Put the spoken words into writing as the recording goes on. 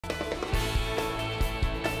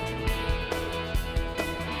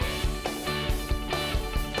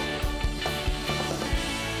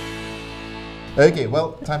Okay,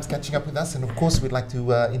 well, time's catching up with us, and of course, we'd like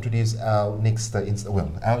to introduce our next, our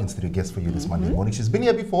in-studio guest for you this Monday morning. She's been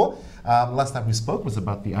here before. Last time we spoke was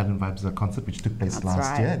about the Island Vibes concert, which took place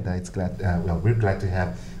last year, and it's glad. We're glad to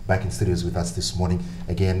have back in studios with us this morning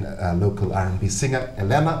again, local R&B singer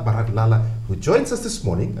Elena Baravilala, who joins us this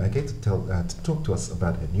morning. Okay, to talk to us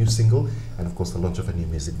about her new single and of course the launch of a new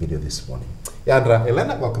music video this morning. Yandra,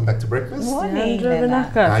 Elena, welcome back to breakfast. Morning,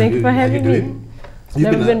 thank you for having me.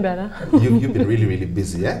 Never been better. You've been really, really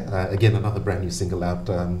busy, yeah? Again, another brand new single out.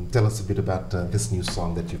 Tell us a bit about this new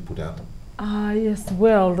song that you've put out. Yes,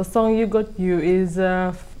 well, the song You Got You is,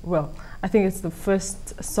 well, I think it's the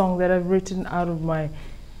first song that I've written out of my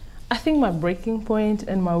breaking point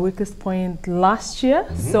and my weakest point last year.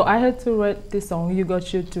 So I had to write this song, You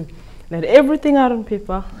Got You, to let everything out on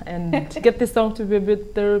paper and get this song to be a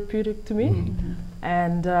bit therapeutic to me.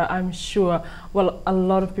 And I'm sure, well, a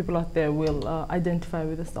lot of people out there will identify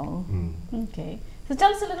with the song. Okay. So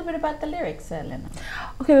tell us a little bit about the lyrics, Elena.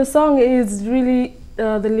 Okay, the song is really,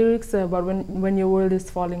 the lyrics are about when your world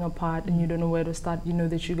is falling apart and you don't know where to start, you know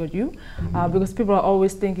that you got you. Because people are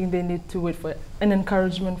always thinking they need to wait for an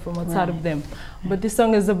encouragement from outside of them. But this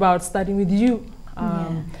song is about starting with you.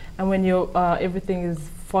 And when your everything is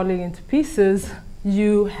falling into pieces,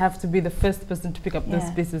 you have to be the first person to pick up those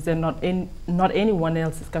pieces, and not anyone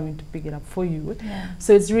else is coming to pick it up for you.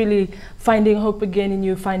 So it's really finding hope again in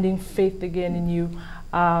you, finding faith again in you,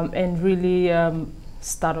 and really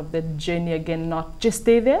start off that journey again, not just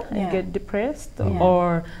stay there and get depressed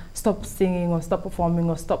or stop singing or stop performing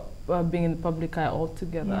or stop being in the public eye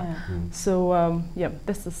altogether. So yeah,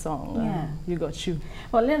 that's the song, You Got You.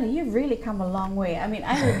 Well, Lena, you've really come a long way. I mean,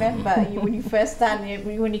 I remember you, when you first started,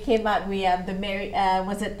 when you came out, we the Mary,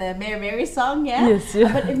 was it the Mary Mary song? Yes.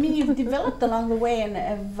 But I mean, you've developed along the way, and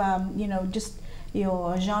have you know, just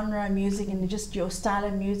your genre of music and just your style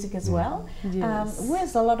of music as well.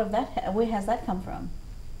 Where's a lot of that? Where has that come from?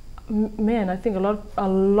 Man, I think a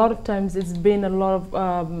lot of times it's been a lot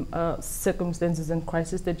of circumstances and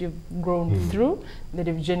crises that you've grown through, that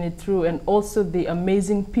you've journeyed through, and also the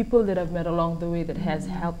amazing people that I've met along the way that has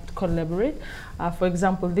helped collaborate. For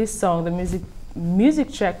example, this song, the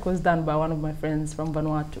music track was done by one of my friends from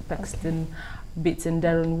Vanuatu, Paxton Beats and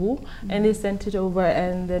Darren Wu, and he sent it over,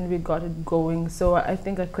 and then we got it going. So I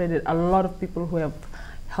think I credit a lot of people who have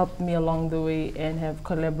helped me along the way and have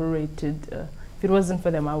collaborated. If it wasn't for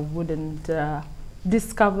them, I wouldn't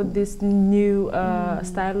discover this new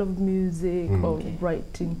style of music or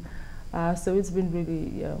writing. So it's been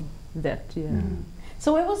really that,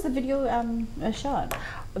 So where was the video shot?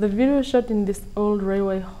 The video was shot in this old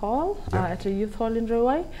railway hall, at a youth hall in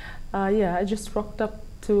Railway. I just rocked up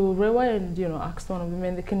to Railway and asked one of the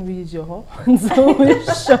men, can we use your hall? And so we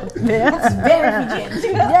shot there. That's very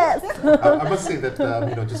gentle. Yes. I must say that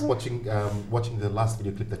just watching the last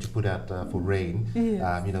video clip that you put out for Rain,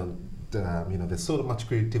 there's so much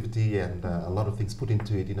creativity and a lot of things put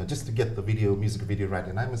into it, just to get the music video right.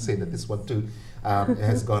 And I must say that this one too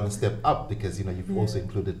has gone a step up, because you've also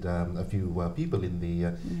included a few people in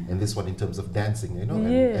the in this one in terms of dancing,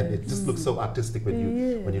 and it just looks so artistic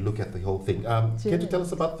when you look at the whole thing. Can you tell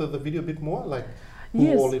us about the video a bit more, like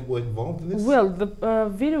who all were involved in this? Well, the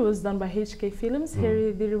video was done by HK Films,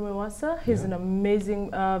 Harry Dirimewasa. He's an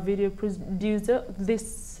amazing video producer.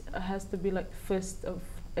 This has to be like first of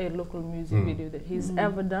a local music video that he's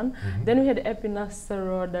ever done. Then we had Epi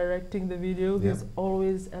Nassaro directing the video. He's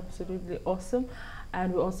always absolutely awesome.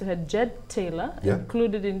 And we also had Jed Taylor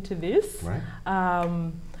included into this,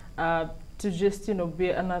 to just be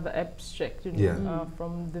another abstract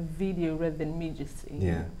from the video rather than me just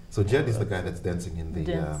singing. So Jed is the guy that's dancing in the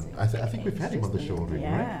I think we've had him on the show already,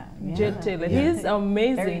 right? Jed Taylor, he's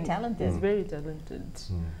amazing. Very talented. He's very talented.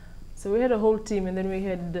 So we had a whole team, and then we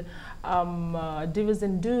had Divas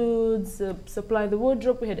and Dudes supply the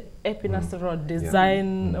wardrobe. We had Epi Nassaro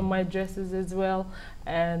design my dresses as well,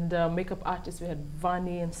 and makeup artists. We had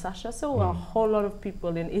Vani and Sasha. So a whole lot of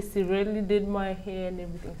people, and Issy really did my hair and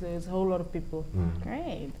everything. So there's a whole lot of people.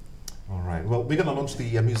 Great. All right. Well, we're going to launch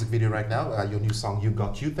the music video right now. Your new song, You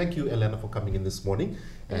Got You. Thank you, Elena, for coming in this morning.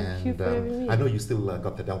 Thank you for having me. I know you still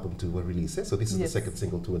got that album to release, so this is the second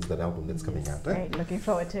single towards that album that's coming out. Great. Looking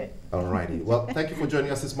forward to it. All righty. Well, thank you for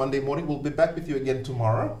joining us this Monday morning. We'll be back with you again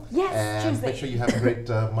tomorrow. Yes, and Tuesday. Make sure you have a great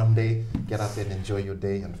Monday. Get out there and enjoy your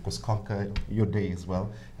day, and of course conquer your day as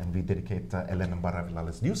well. And we dedicate Elena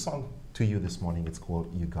Baravilala's new song to you this morning. It's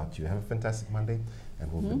called You Got You. Have a fantastic Monday,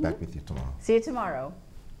 and we'll be back with you tomorrow. See you tomorrow.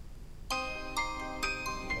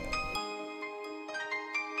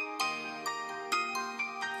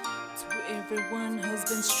 Everyone has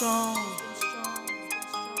been strong,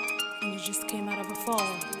 and you just came out of a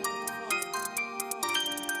fall.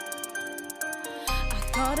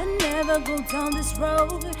 Thought I'd never go down this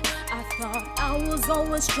road. I thought I was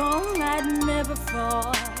always strong, I'd never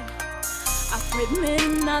fall. I prayed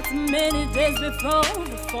midnight many days before.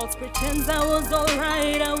 The false pretense I was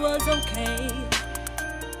alright, I was okay.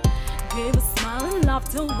 Gave a smile and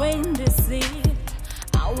laughter when deceived.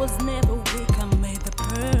 I was never weak, I made the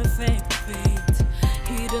perfect fit.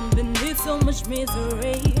 Hidden beneath so much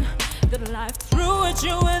misery, that life threw at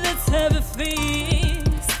you with its heavy feet.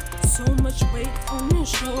 So much weight on your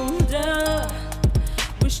shoulder,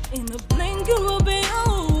 wished in a blink it would be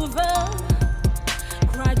over.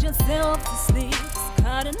 Cried yourself to sleep,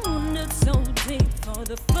 scarred and wounded so deep. For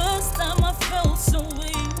the first time I felt so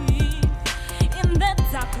weak. In that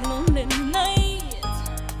dark lonely night,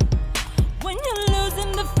 when you're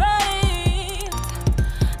losing the fight,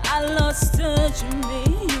 I lost touch of me,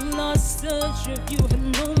 you lost touch of you. Had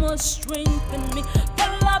no more strength in me, but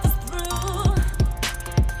love is through.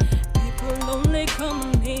 People only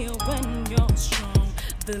come near when you're strong.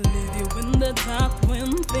 They leave you in the dark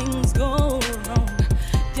when things go wrong.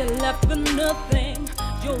 You're left with nothing,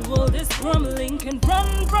 your world is crumbling. Can't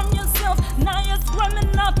run from yourself, now you're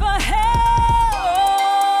screaming up ahead.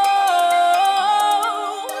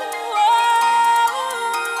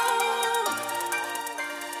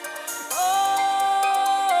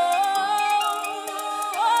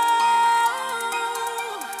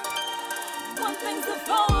 When things are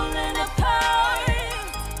falling apart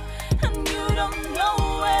and you don't know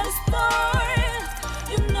where to start,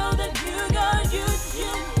 you know that you got you.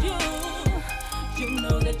 You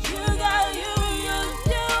know that you got you.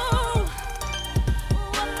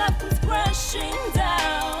 When life comes crashing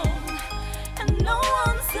down and no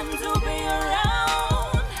one seems to be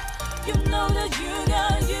around, you know that you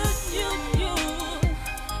got you.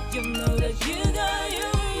 You know that you got you.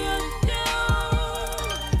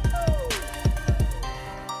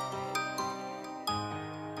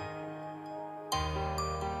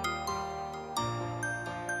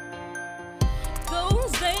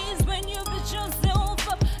 Those days when you beat yourself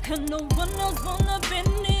up and no one else wanna be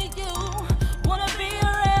near you, wanna be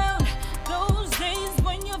around. Those days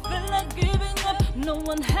when you feel like giving up, no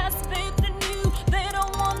one has faith in you, they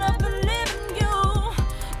don't wanna believe in you.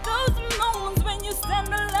 Those moments when you stand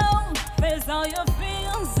alone, face all your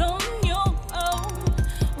fears on your own.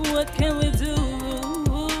 What can we do?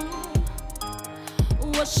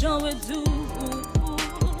 What shall we do?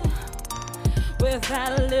 With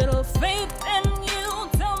that little faith in you,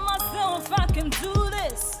 tell myself I can do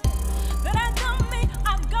this. That I got me,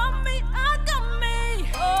 I got me, I got me.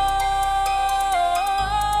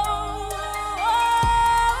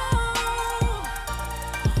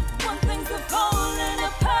 When things are falling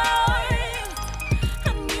apart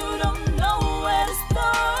and you don't know where to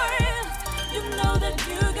start, you know that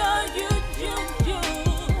you got you.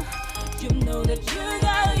 You know that you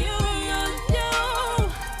got you.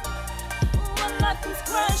 Life comes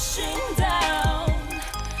crashing down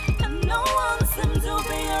and no one seems to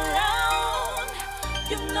be around,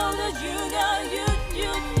 you know that you got you.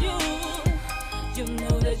 You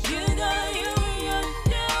know that you got you.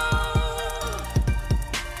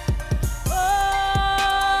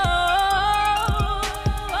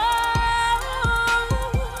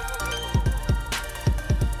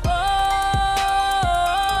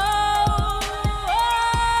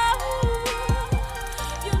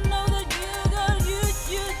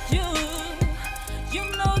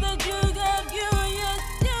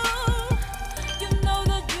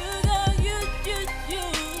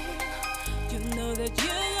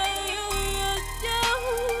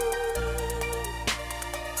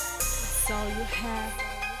 That's all you have,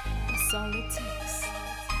 that's all it takes.